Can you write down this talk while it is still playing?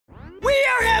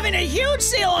having a huge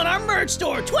sale on our merch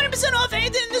store. 20% off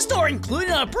anything in the store,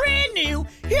 including a brand new,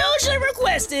 hugely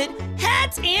requested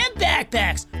hats and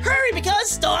backpacks. Hurry because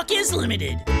stock is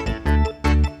limited.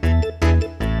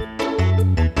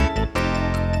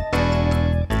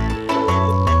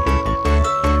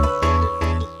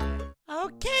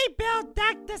 Okay, Bill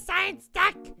Duck, the science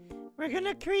duck. We're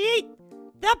gonna create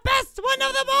the best one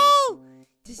of them all.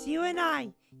 Just you and I.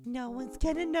 No one's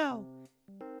gonna know.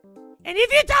 And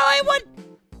if you tell anyone,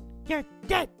 you're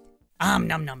dead. Nom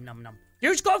nom nom nom.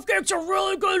 These cupcakes are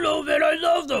really good, Logan. I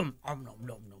love them. Nom nom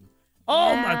nom.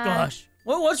 Oh my gosh.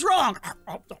 What's wrong?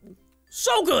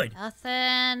 So good.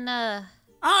 Nothing.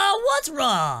 What's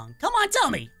wrong? Come on, tell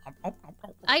me.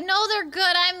 I know they're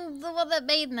good. I'm the one that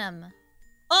made them.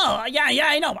 Oh, yeah,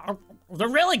 I know. They're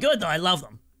really good, though. I love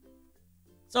them.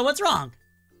 So what's wrong?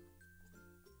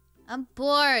 I'm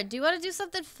bored. Do you want to do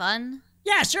something fun?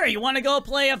 Yeah, sure. You want to go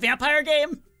play a vampire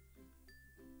game?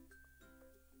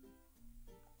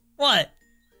 What?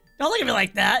 Don't look at me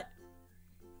like that.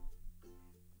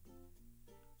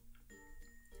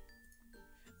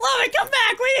 Lovin, come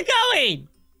back. Where are you going?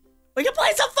 We can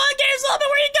play some fun games, Lovin.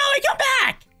 Where are you going? Come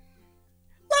back.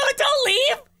 Lovin, don't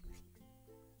leave.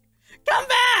 Come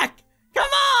back.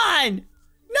 Come on.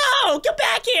 No, get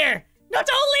back here. No,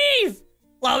 don't leave.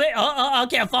 Lovin,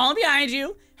 okay, I'm following behind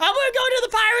you. How about we go to the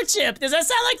pirate ship? Does that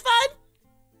sound like fun?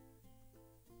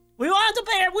 We don't have to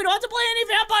play any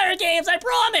vampire games, I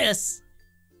promise.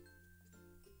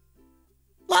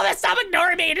 Love it, stop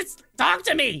ignoring me. Just talk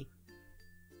to me.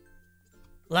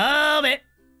 Love it.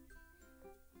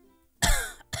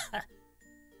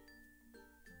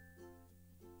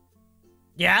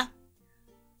 Yeah?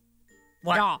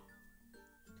 What?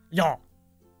 Yeah.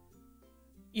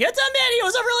 You have to admit, he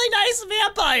was a really nice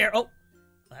vampire. Oh,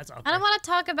 that's okay. I don't want to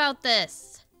talk about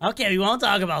this. Okay, we won't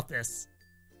talk about this.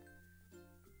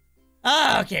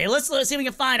 Okay, let's see if we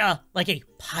can find a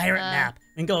pirate map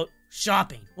and go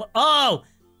shopping. Oh,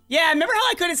 yeah, remember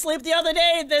how I couldn't sleep the other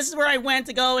day? This is where I went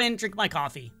to go and drink my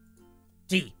coffee.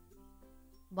 Tea.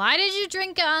 Why did you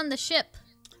drink on the ship?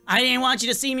 I didn't want you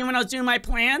to see me when I was doing my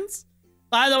plans.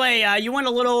 By the way, you went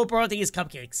a little over these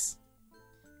cupcakes.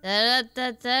 Really?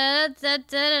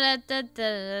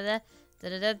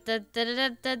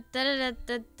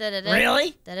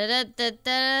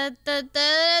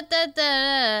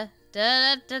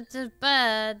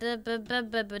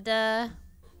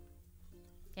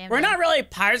 We're not really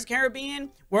Pirates of the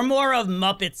Caribbean. We're more of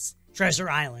Muppets Treasure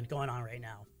Island going on right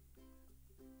now.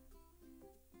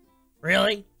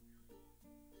 Really?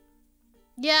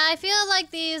 Yeah, I feel like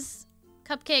these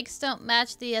cupcakes don't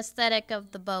match the aesthetic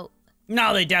of the boat.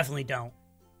 No, they definitely don't.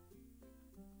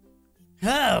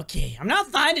 Okay, I'm not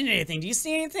finding anything. Do you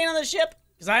see anything on the ship?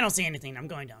 Because I don't see anything. I'm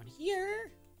going down here.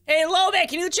 Hey, Lobe,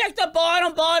 can you check the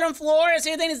bottom floor? Is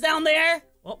anything is down there?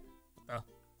 Oh,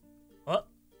 what?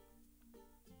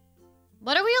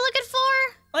 What are we looking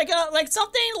for? Like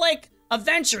something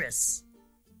adventurous.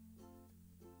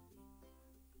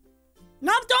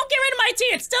 No, don't get rid of my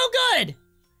tea. It's still good.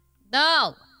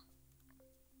 No.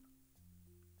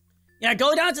 Yeah,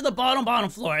 go down to the bottom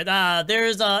floor.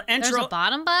 There's a intro. There's a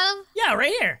bottom? Yeah,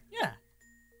 right here. Yeah.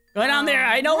 Go down there.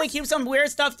 I know we keep some weird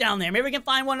stuff down there. Maybe we can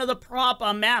find one of the prop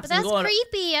maps. But that's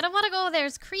creepy. I don't want to go there.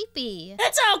 It's creepy.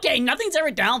 It's okay. Nothing's ever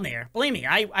down there. Believe me,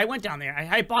 I went down there. I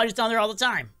hide bodies down there all the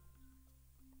time.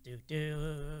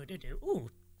 Ooh.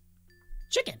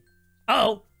 Chicken.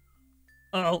 Oh.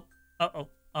 Uh-oh.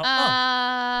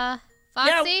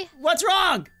 Foxy? Yeah, what's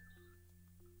wrong?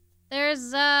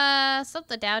 There's,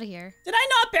 something down here. Did I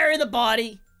not bury the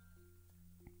body?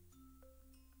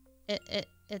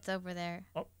 It's over there.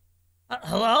 Oh.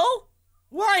 Hello?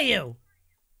 Who are you?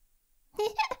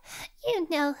 You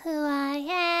know who I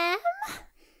am?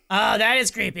 Oh, that is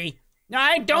creepy. No,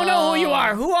 I don't know who you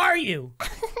are. Who are you?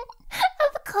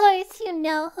 Of course you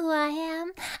know who I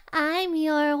am. I'm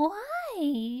your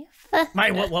wife.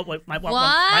 My what? My what? My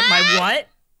what?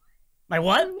 My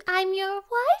what? I'm your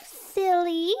wife,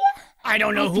 silly. I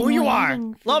don't know who you are.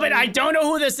 Loban, I don't know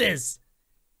who this is.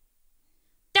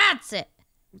 That's it.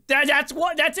 That's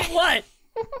what? That's it what?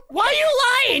 Why are you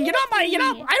lying? I don't even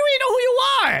know who you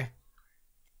are.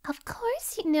 Of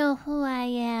course you know who I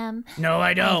am. No,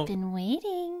 I don't. I've been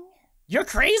waiting. You're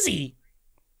crazy.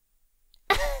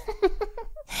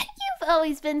 You've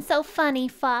always been so funny,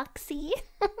 Foxy.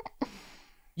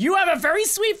 You have a very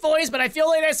sweet voice, but I feel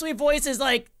like that sweet voice is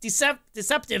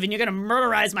deceptive and you're gonna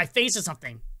murderize my face or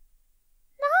something.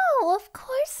 No, of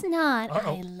course not.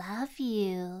 Uh-oh. I love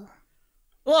you.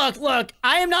 Look,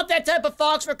 I am not that type of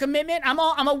fox for commitment. I'm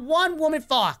a one-woman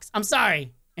fox. I'm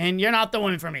sorry. And you're not the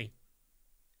woman for me.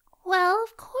 Well,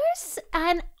 of course,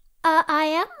 and I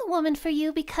am the woman for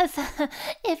you because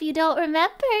if you don't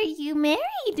remember, you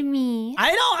married me.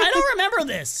 I don't remember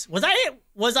this. Was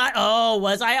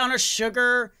I on a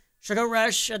sugar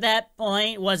rush at that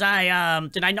point? Was I,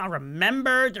 did I not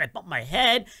remember? Did I bump my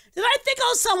head? Did I think I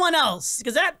was someone else?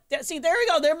 Because see, there we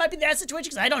go. There might be that situation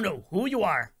because I don't know who you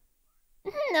are.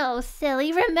 No,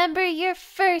 silly. Remember your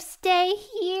first day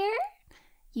here?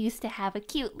 Used to have a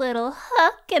cute little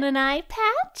hook and an eye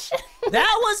patch.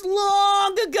 That was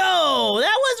long ago.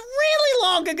 That was really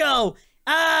long ago.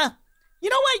 You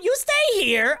know what? You stay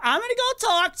here. I'm gonna go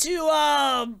talk to,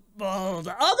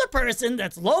 the other person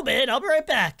that's Lobit. I'll be right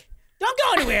back. Don't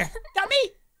go anywhere. Got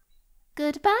me?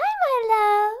 Goodbye, my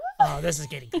love. Oh, this is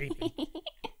getting creepy.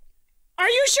 Are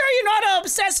you sure you're not an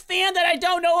obsessed fan that I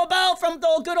don't know about from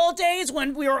the good old days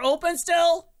when we were open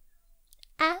still?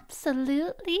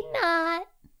 Absolutely not.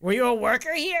 Were you a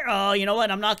worker here? Oh, you know what?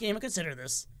 I'm not going to even consider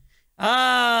this.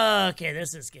 Okay,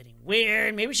 this is getting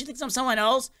weird. Maybe she thinks I'm someone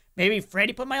else. Maybe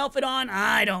Freddy put my outfit on.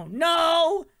 I don't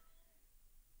know.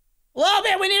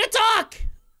 Lobit, we need to talk.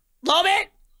 Lobit,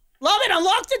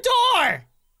 unlock the door.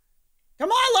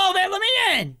 Come on, Lobit, let me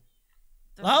in.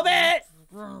 Lobit.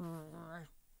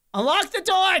 Unlock the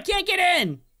door. I can't get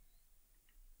in.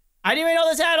 I didn't even know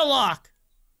this had a lock.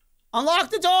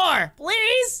 Unlock the door,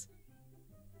 please.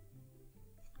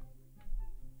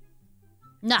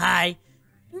 No. Hi.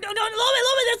 No,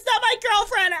 Lobit, that's not my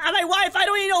girlfriend. My wife. I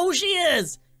don't even know who she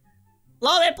is.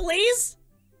 Lobit, please.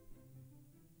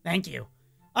 Thank you.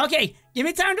 Okay, give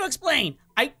me time to explain.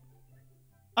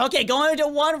 Okay, going into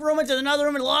one room into another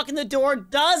room and locking the door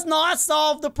does not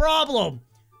solve the problem.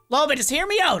 Lobit, just hear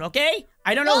me out, okay?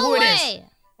 I don't know who it is.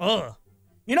 Ugh.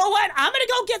 You know what? I'm gonna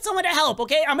go get someone to help,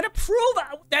 okay? I'm gonna prove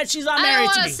that she's not married to me.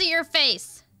 I don't want to see your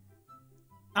face.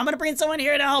 I'm gonna bring someone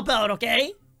here to help out,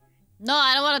 okay? No,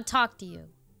 I don't want to talk to you.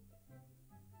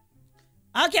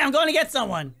 Okay, I'm going to get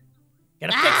someone.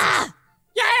 Gotta fix this.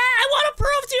 Yeah, I want to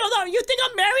prove to you, though. You think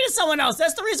I'm married to someone else.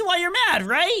 That's the reason why you're mad,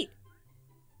 right?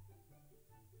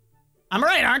 I'm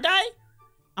right, aren't I?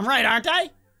 I'm right, aren't I?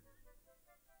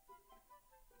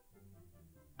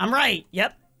 I'm right.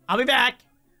 Yep. I'll be back.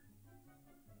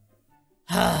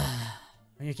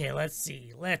 Okay, let's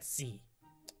see.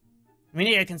 We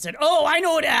need to consider... Oh, I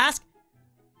know what to ask.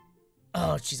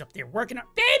 Oh, she's up there working on...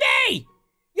 Baby!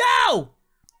 Yo!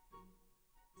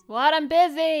 What? I'm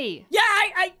busy. Yeah,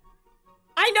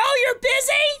 I know you're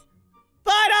busy,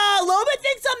 but Lobit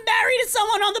thinks I'm married to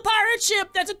someone on the pirate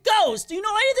ship that's a ghost. Do you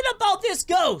know anything about this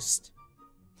ghost?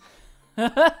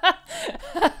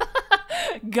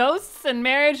 Ghosts and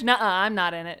marriage? Nuh-uh, I'm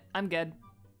not in it. I'm good.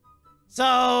 So,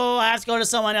 I have to go to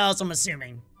someone else, I'm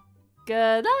assuming.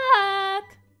 Good luck.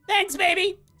 Thanks,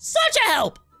 baby. Such a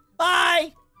help.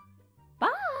 Bye. Bye.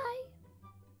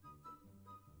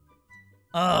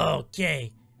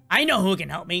 Okay. I know who can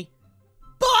help me.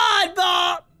 Bon!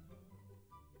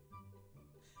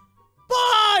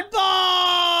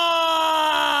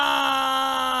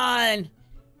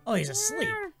 Oh, he's asleep.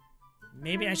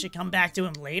 Maybe I should come back to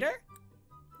him later?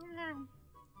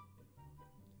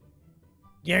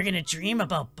 You're gonna dream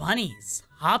about bunnies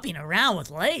hopping around with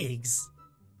legs.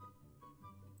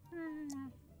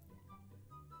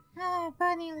 Oh,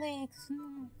 bunny legs.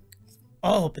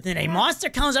 Oh, but then a monster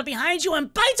comes up behind you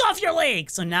and bites off your leg,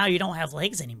 so now you don't have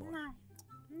legs anymore.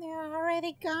 They're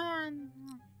already gone.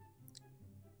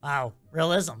 Wow,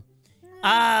 realism.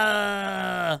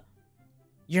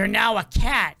 You're now a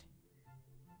cat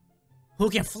who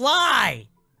can fly.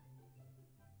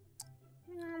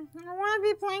 I want to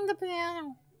be playing the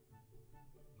piano.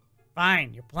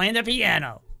 Fine, you're playing the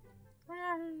piano.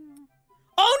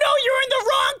 Oh no, you're in the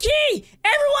wrong key!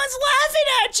 Everyone's laughing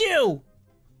at you!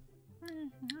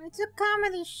 It's a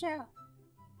comedy show.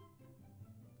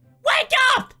 Wake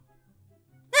up!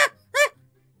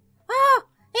 Oh,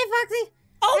 hey Foxy.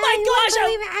 Oh my gosh! I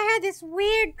believe I had this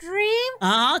weird dream. Cool.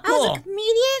 I was a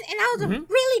comedian, and I was a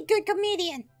really good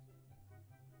comedian.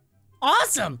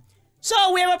 Awesome.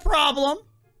 So we have a problem.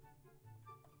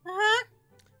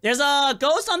 There's a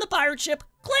ghost on the pirate ship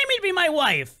claiming to be my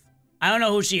wife. I don't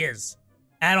know who she is.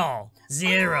 At all.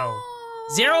 Zero. Oh.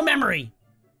 Zero memory.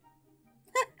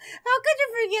 How could you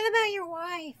forget about your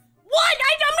wife? What?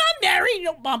 I'm not married.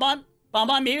 No,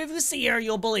 Bonbon, maybe if you see her,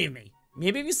 you'll believe me.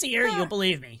 Maybe if you see her, you'll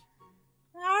believe me.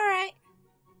 All right.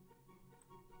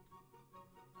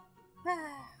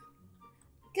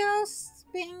 Ghosts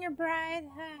being your bride.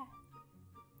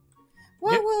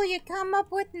 What will you come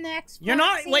up with next? You're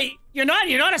Foxy? not. Wait. You're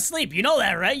not asleep. You know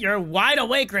that, right? You're wide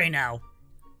awake right now.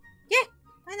 Yeah,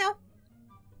 I know.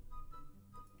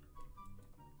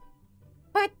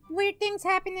 But weird things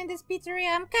happen in this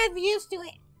pizzeria. I'm kind of used to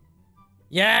it.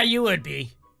 Yeah, you would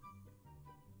be.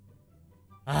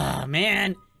 Ah,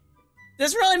 man.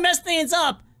 This really messed things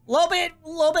up.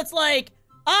 Lobit's like,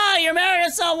 you're married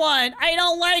to someone. I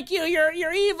don't like you.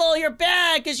 You're evil. You're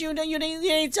bad because you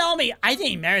didn't tell me. I think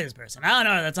he married this person. I don't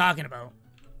know what they're talking about.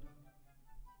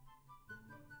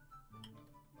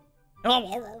 You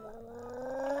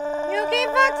okay,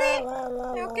 Foxy?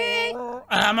 You okay?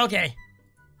 I'm okay.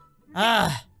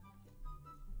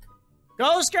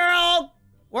 Ghost girl!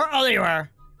 Oh, there you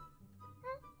are.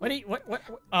 What?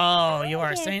 Oh, you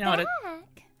are saying out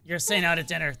you're saying out a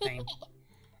dinner thing.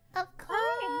 Of course.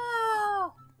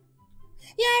 Oh.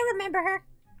 Yeah, I remember her.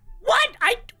 What?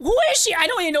 Who is she? I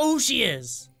don't even know who she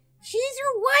is. She's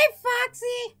your wife,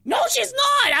 Foxy. No, she's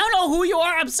not. I don't know who you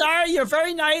are. I'm sorry. You're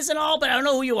very nice and all, but I don't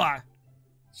know who you are.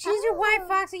 She's your wife,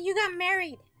 Foxy. You got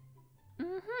married.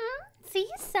 See,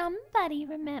 somebody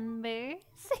remembers.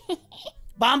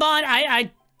 Bonbon,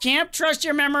 I can't trust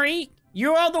your memory.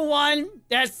 You are the one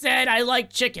that said I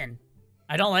like chicken.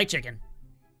 I don't like chicken.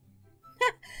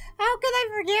 How could I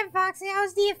forget, Foxy? I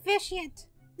was the officiant.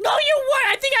 No, you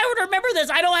weren't. I think I would remember this.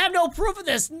 I don't have no proof of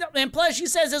this. No, and plus, she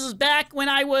says this was back when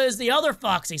I was the other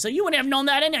Foxy, so you wouldn't have known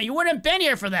that anyway. You wouldn't have been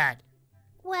here for that.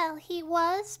 Well, he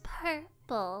was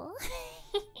purple.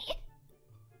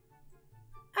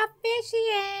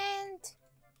 Officiant.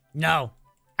 No.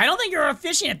 I don't think you were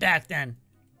officiant back then.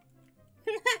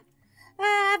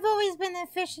 I've always been the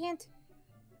officiant.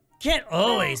 Can't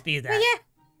always be that.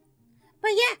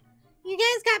 But yeah, you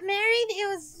guys got married. It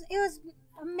was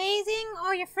amazing.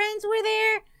 All your friends were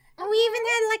there, and we even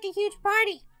had like a huge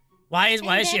party. Why is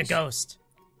she a ghost?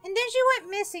 And then she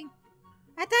went missing.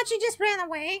 I thought she just ran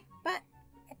away, but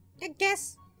I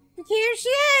guess here she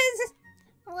is.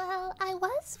 Well, I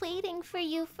was waiting for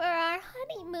you for our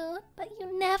honeymoon, but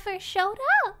you never showed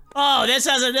up. Oh, this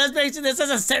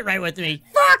doesn't sit right with me.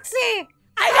 Foxy!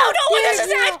 I don't know what this is.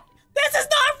 you. This is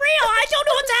not real. I don't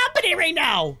know what's happening right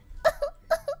now.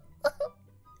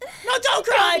 No, don't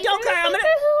cry. Don't cry. I'm gonna. Who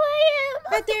I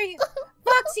am. How dare you?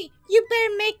 Foxy, you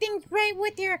better make things right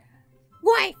with your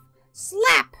wife.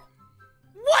 Slap!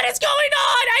 What is going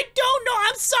on? I don't know.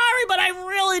 I'm sorry, but I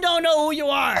really don't know who you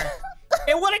are.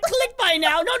 It would have clicked by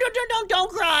now. No,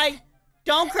 don't cry.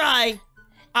 Don't cry.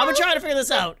 I'm gonna try to figure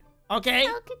this out. Okay?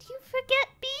 How could you forget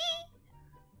me?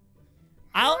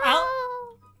 I'll.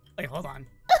 Wait, hold on.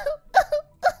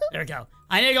 There we go.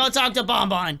 I need to go talk to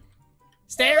Bonbon.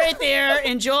 Stay right there.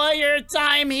 Enjoy your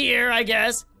time here, I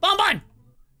guess. Bonbon!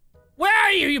 Where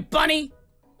are you, you bunny?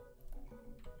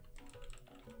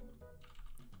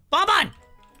 Bonbon!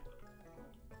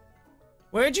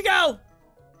 Where'd you go?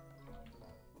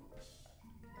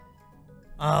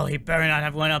 Oh, he better not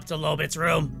have went up to Lobit's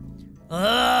room.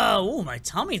 Oh, ooh, my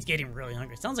tummy's getting really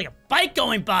hungry. Sounds like a bike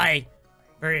going by.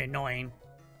 Very annoying.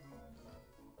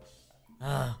 You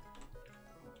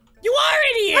are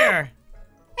in here!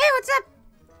 Hey, what's up?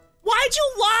 Why'd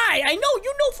you lie? I know,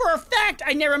 you know for a fact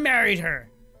I never married her.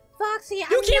 Foxy,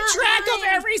 You keep track of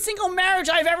every single marriage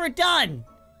I've ever done.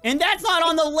 And that's not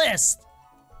on the list.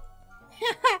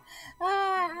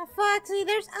 Foxy,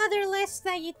 there's other lists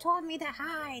that you told me to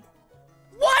hide.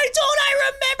 Why don't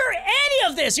I remember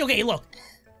any of this? Okay, look.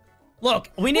 Look,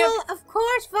 we need... Well, of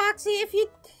course, Foxy. If you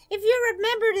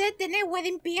remembered it, then it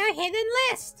wouldn't be a hidden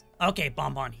list. Okay,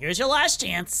 Bonbon, here's your last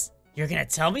chance. You're gonna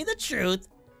tell me the truth,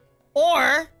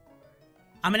 or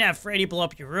I'm gonna have Freddy blow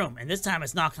up your room, and this time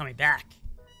it's not coming back.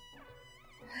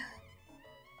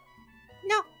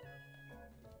 No.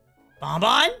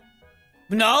 Bonbon?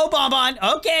 No, Bonbon.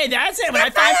 Okay, that's it.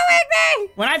 Stop following me!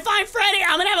 When I find Freddy,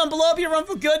 I'm gonna have him blow up your room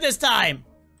for good this time.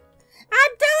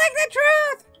 I'm telling the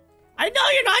truth! I know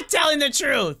you're not telling the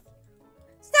truth.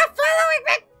 Stop following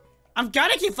me! I'm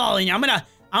gonna keep following you. I'm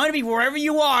gonna be wherever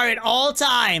you are at all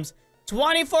times.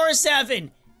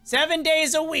 24/7. 7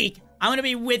 days a week. I'm gonna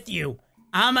be with you.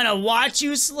 I'm gonna watch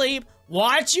you sleep,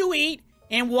 watch you eat,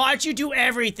 and watch you do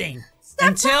everything. Stop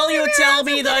until you tell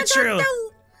me the truth.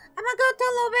 I'm gonna go tell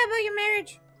a little bit about your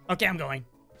marriage. Okay, I'm going.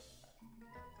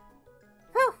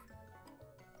 Whew.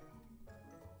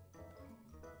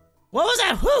 What was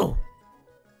that? Who?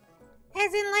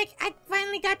 As in, like, I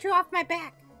finally got you off my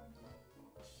back.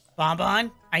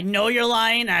 Bonbon, I know you're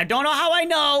lying. I don't know how I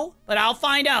know, but I'll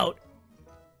find out.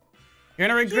 You're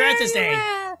gonna regret this day.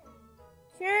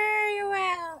 Sure you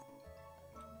will.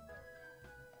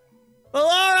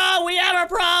 Laura, we have a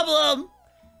problem.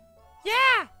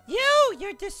 Yeah,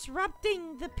 you're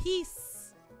disrupting the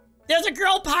peace. There's a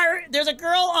girl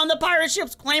on the pirate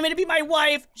ships claiming to be my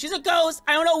wife. She's a ghost.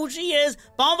 I don't know who she is.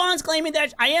 Bonbon's claiming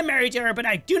that I am married to her, but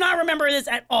I do not remember this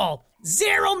at all.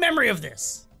 Zero memory of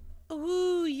this.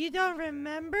 Ooh, you don't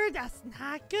remember? That's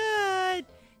not good.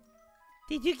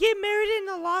 Did you get married in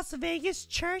the Las Vegas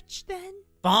church then?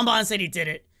 Bonbon said he did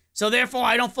it. So therefore,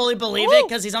 I don't fully believe it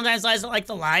because he sometimes doesn't like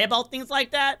to lie about things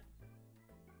like that.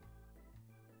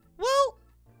 Well,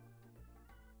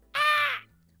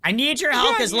 I need your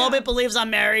help because Yeah. Lobit believes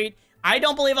I'm married. I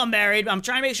don't believe I'm married. I'm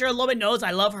trying to make sure Lobit knows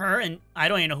I love her, and I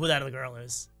don't even know who that other girl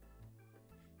is.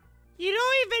 you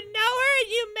don't even know her and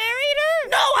you married her?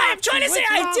 No, I'm trying to say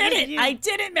What's I wrong with didn't. you? I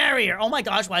didn't marry her. Oh my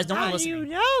gosh, why is no one How do listening? you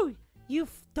know? You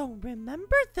don't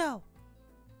remember though.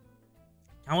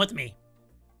 Come with me.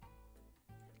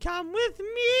 Come with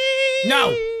me. No,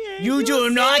 and you do you'll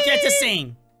not get to see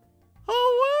sing. A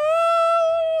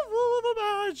world full of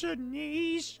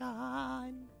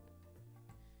imagination.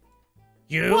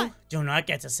 You What? do not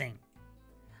get to sing.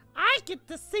 I get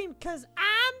to sing because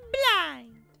I'm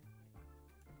blind.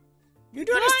 You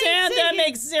do Blind understand that singing.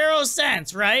 makes 0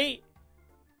 sense, right?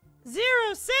 0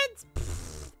 cents?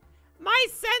 Pfft. My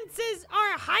senses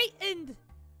are heightened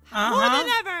more Uh-huh. than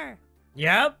ever.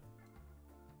 Yep.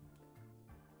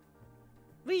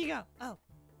 Where you go? Oh.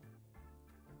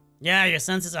 Yeah, your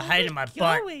senses are hiding in my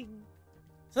butt. Going.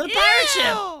 So the pirate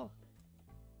ship. Ew!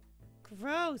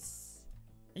 Gross.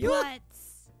 You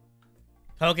Butts.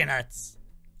 coconuts.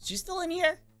 She's still in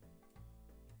here?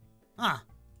 Huh.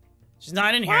 She's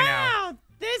not in here now. Wow,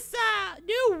 this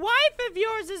new wife of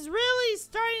yours is really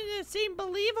starting to seem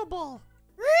believable.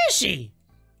 Where is she?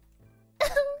 I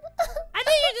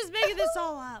think you're just making this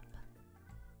all up.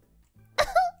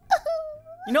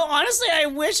 You know, honestly, I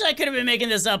wish I could have been making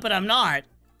this up, but I'm not.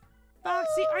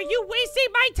 Foxy, are you wasting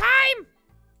my time?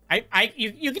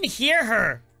 You can hear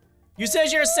her. You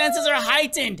says your senses are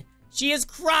heightened. She is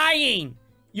crying.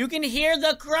 You can hear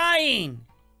the crying.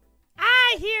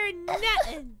 I hear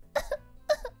nothing.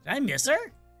 Did I miss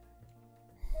her?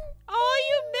 Oh,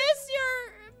 you miss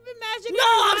your imaginary No,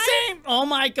 I'm wife? saying. Oh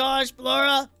my gosh,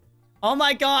 Blora. Oh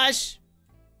my gosh.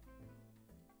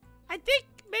 I think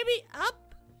maybe up.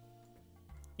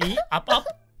 Up, up.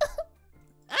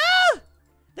 Oh,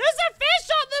 there's a fish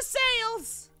on the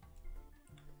sails.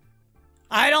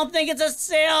 I don't think it's a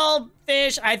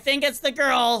sailfish. I think it's the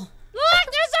girl. Look,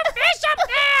 there's a fish up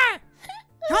there.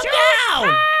 Come Shoot down.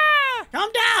 her!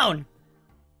 Come down.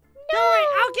 Don't worry,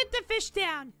 I'll get the fish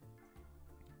down.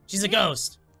 She's a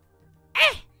ghost.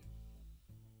 Eh.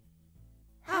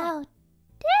 How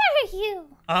dare you?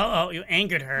 Oh, you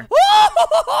angered her.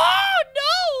 Oh, no!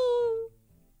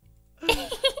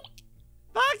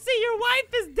 Foxy, your wife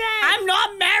is dead. I'm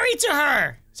not married to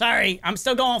her. Sorry, I'm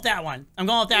still going with that one. I'm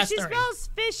going with that She story. smells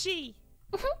fishy.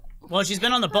 Well, she's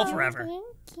been on the boat forever.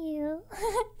 Thank you.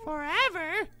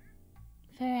 Forever?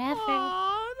 Forever.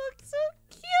 Oh, looks so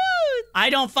cute. I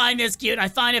don't find this cute. I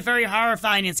find it very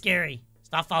horrifying and scary.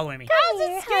 Stop following me. How's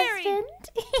Your it scary?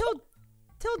 husband.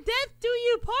 Till death do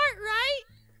you part, right?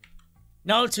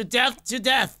 No, to death, to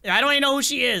death. I don't even know who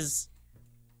she is.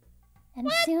 And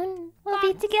soon we'll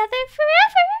be together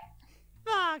forever.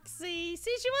 Foxy,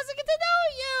 see, she wants to get to know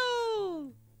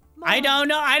you. I don't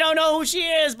know who she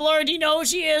is. Blur, do you know who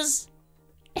she is?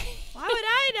 Why would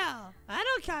I know? I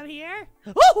don't come here.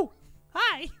 Oh,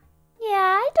 hi.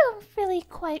 Yeah, I don't really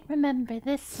quite remember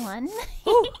this one.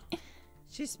 Ooh,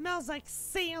 she smells like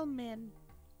salmon.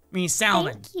 I mean,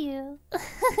 salmon. Thank you.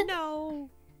 No.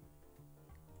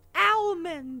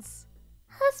 Almonds.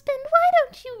 Husband, why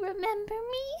don't you remember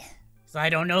me? So I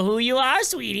don't know who you are,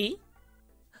 sweetie.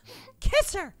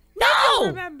 Kiss her. No! You'll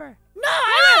remember. No,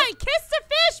 Hi, kiss the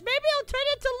fish. Maybe it'll turn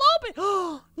into Lobit.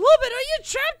 Lobit, are you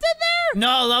trapped in there?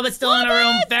 No, Lobit's still in a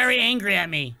room, Lobit! very angry at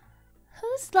me.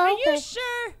 Who's Are you Lobit?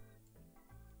 sure?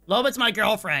 Lobit's my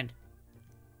girlfriend.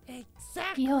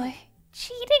 Exactly. You're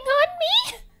cheating on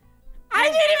me? I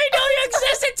didn't even know you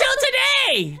existed till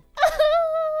today.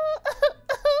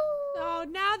 Oh,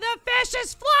 now the fish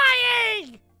is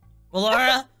flying. Well,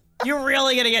 Laura, you're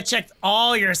really gonna get checked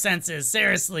all your senses.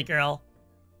 Seriously, girl.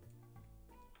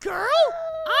 Girl,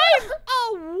 I'm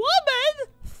a woman.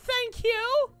 Thank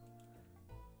you.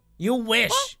 You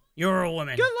wish you were a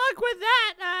woman. Good luck with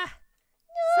that.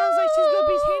 Sounds like she's gonna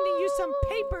be handing you some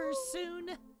papers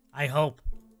soon. I hope.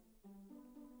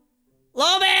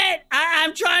 Lobit!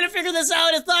 I'm trying to figure this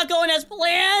out. It's not going as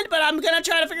planned, but I'm gonna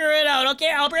try to figure it out.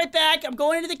 Okay, I'll be right back. I'm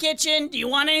going into the kitchen. Do you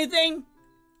want anything?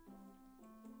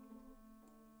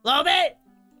 Lobit!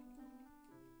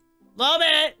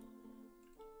 Lobit!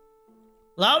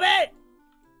 Lobit!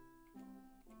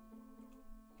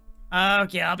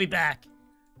 Okay, I'll be back.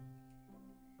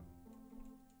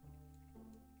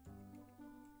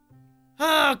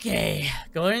 Okay,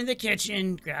 go into the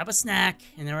kitchen, grab a snack,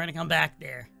 and then we're gonna come back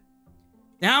there.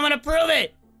 Now I'm gonna prove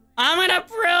it! I'm gonna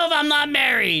prove I'm not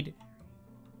married!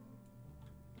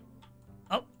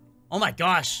 Oh my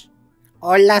gosh.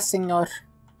 Hola, señor.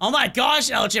 Oh my gosh,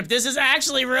 El Chip, this is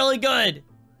actually really good.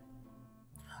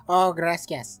 Oh,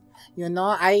 gracias. You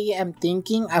know, I am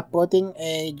thinking of putting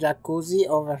a jacuzzi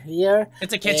over here.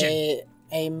 It's a kitchen.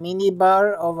 A mini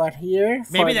bar over here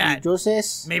for Maybe the that.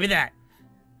 juices. Maybe that.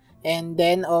 And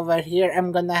then over here,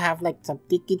 I'm gonna have like some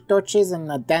tiki torches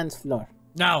and a dance floor.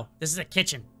 No, this is a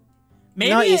kitchen.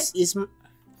 Maybe No,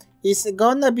 it's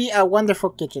gonna be a wonderful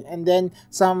kitchen. And then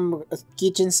some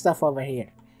kitchen stuff over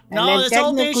here. And no, then this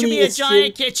whole thing should be a it's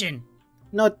giant kitchen.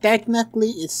 No, technically,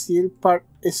 it's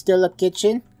still a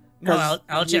kitchen. No,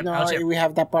 El Chip, you know, El Chip. we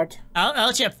have that part.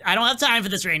 El Chip, I don't have time for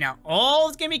this right now. Oh,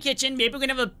 it's gonna be a kitchen. Maybe we're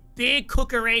gonna have a big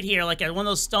cooker right here, like one of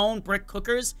those stone brick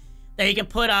cookers that you can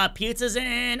put pizzas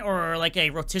in, or like a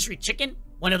rotisserie chicken.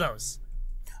 One of those.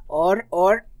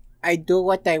 Or I do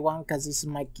what I want because this is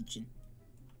my kitchen.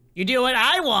 You do what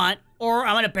I want, or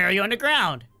I'm gonna bury you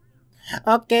underground.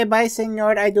 Okay, bye,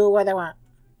 senor. I do what I want.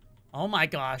 Oh my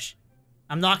gosh.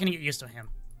 I'm not gonna get used to him.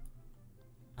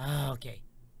 Okay.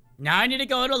 Now I need to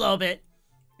go in a little bit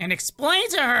and explain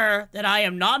to her that I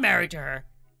am not married to her.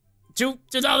 To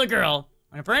the other girl.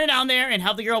 I'm gonna bring her down there and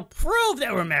have the girl prove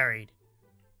that we're married.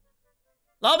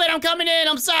 Lobit, I'm coming in.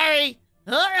 I'm sorry.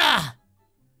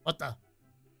 What the?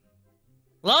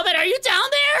 Lobit, are you down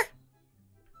there?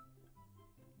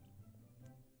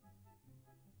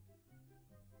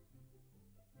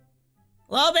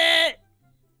 Lobit!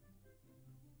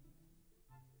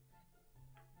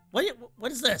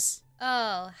 What is this?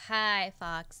 Oh, hi,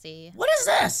 Foxy. What is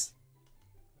this?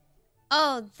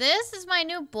 Oh, this is my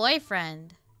new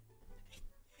boyfriend.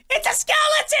 It's a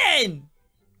skeleton!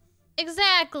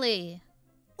 Exactly.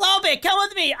 Lobit, come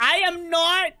with me. I am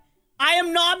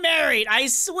not married. I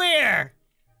swear.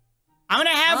 I'm gonna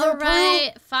have her prove.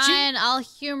 Alright, fine. I'll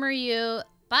humor you.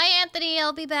 Bye, Anthony.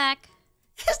 I'll be back.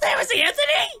 His name is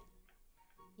Anthony?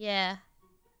 Yeah.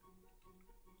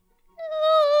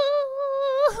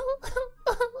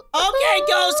 Okay,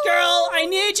 Ghost Girl. I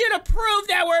need you to prove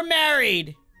that we're married.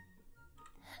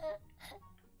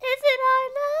 Isn't our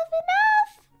love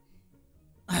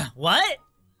enough? What?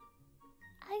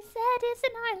 I said,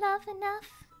 isn't our love enough?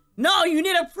 No, you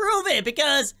need to prove it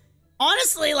because,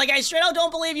 honestly, like, I straight out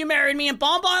don't believe you married me, and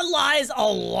Bonbon lies a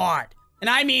lot. And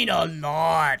I mean a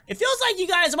lot. It feels like you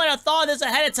guys might have thought this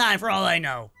ahead of time for all I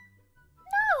know.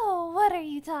 No, what are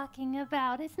you talking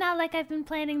about? It's not like I've been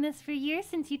planning this for years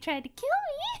since you tried to kill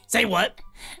me. Say what?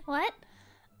 What?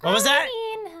 What was that?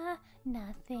 I mean,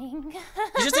 nothing.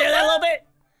 You just hear that a little bit?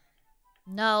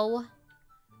 No.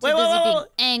 Wait, Too busy wait. being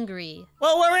angry.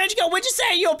 Well, where'd you go? What'd you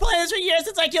say? You were playing this for years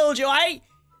since I killed you. I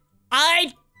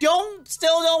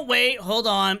don't, wait, hold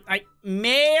on. I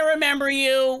may remember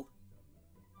you.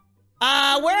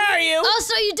 Where are you? Oh,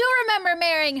 so you do remember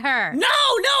marrying her? No,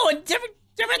 a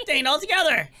different thing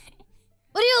altogether.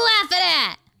 What are you laughing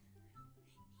at?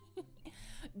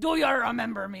 Do you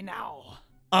remember me now?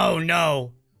 Oh,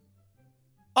 no.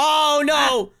 Oh,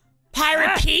 no.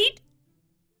 Pirate Pete?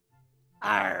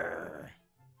 Arr.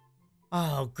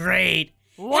 Oh, great.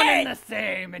 One Hey! and the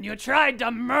same, and you tried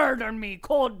to murder me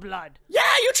cold blood. Yeah,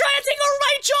 you trying to take over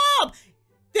my job.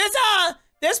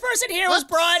 This person here was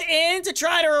brought in to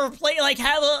try to replace, like,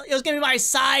 it was gonna be my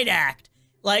side act.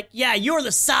 Like, yeah, you were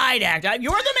the side act.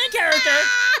 You were the main character.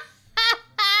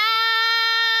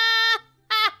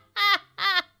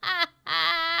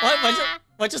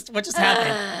 What just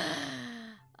happened?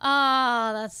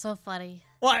 Oh, that's so funny.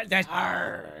 What?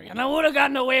 Arr. And I would have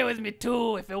gotten away with me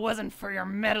too if it wasn't for your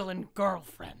meddling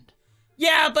girlfriend.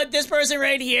 Yeah, but this person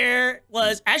right here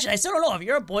was, actually, I still don't know if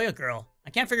you're a boy or girl.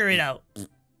 I can't figure it out.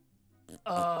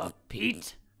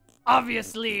 Pete?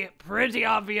 Obviously, pretty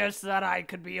obvious that I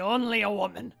could be only a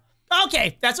woman.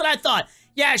 Okay, that's what I thought.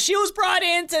 Yeah, she was brought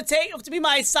in to be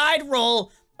my side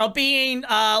role of being,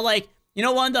 like, you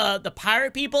know, one of the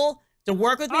pirate people to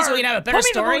work with me so we can have a better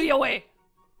story. Put the booty away.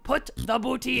 Put the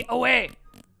booty away.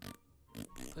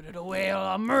 Put it away or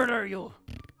I'll murder you.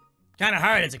 Kind of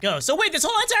hard as it goes. So wait, this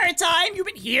whole entire time you've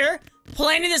been here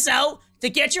planning this out to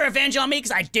get your revenge on me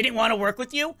because I didn't want to work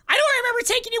with you? I don't remember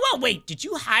taking you out. Wait, did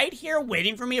you hide here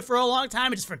waiting for me for a long time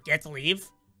and just forget to leave?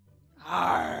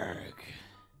 Arg.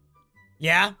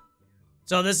 Yeah?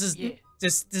 So this is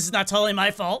this is not totally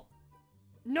my fault?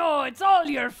 No, it's all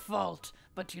your fault.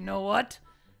 But you know what?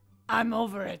 I'm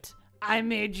over it. I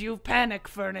made you panic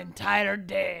for an entire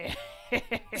day. To be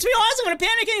honest, I'm gonna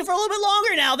panicking for a little bit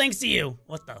longer now thanks to you.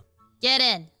 What the? Get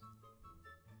in.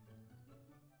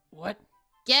 What?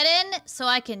 Get in so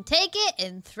I can take it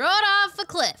and throw it off a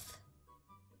cliff.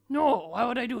 No, why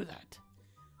would I do that?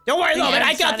 Don't worry, Yeah, Logan,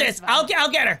 I I'm got this. satisfied.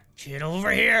 I'll get her. Get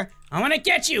over here. I'm gonna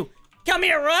get you. Come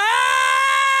here.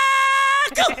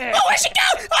 Go! Oh, where'd she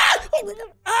go? Ah!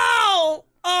 Oh!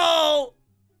 Oh!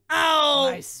 Oh!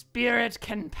 My spirit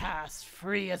can pass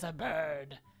free as a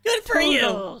bird. Good for you.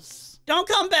 Toodles. Don't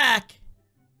come back.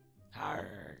 Arg.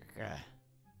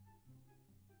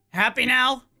 Happy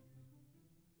now?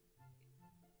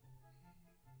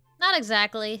 Not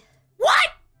exactly. What?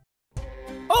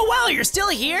 Oh wow, you're still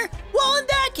here? Well, in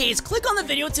that case, click on the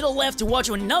video to the left to watch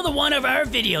another one of our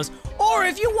videos. Or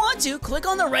if you want to, click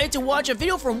on the right to watch a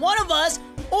video from one of us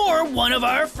or one of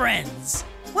our friends.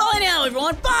 Well, anyhow,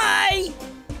 everyone, bye!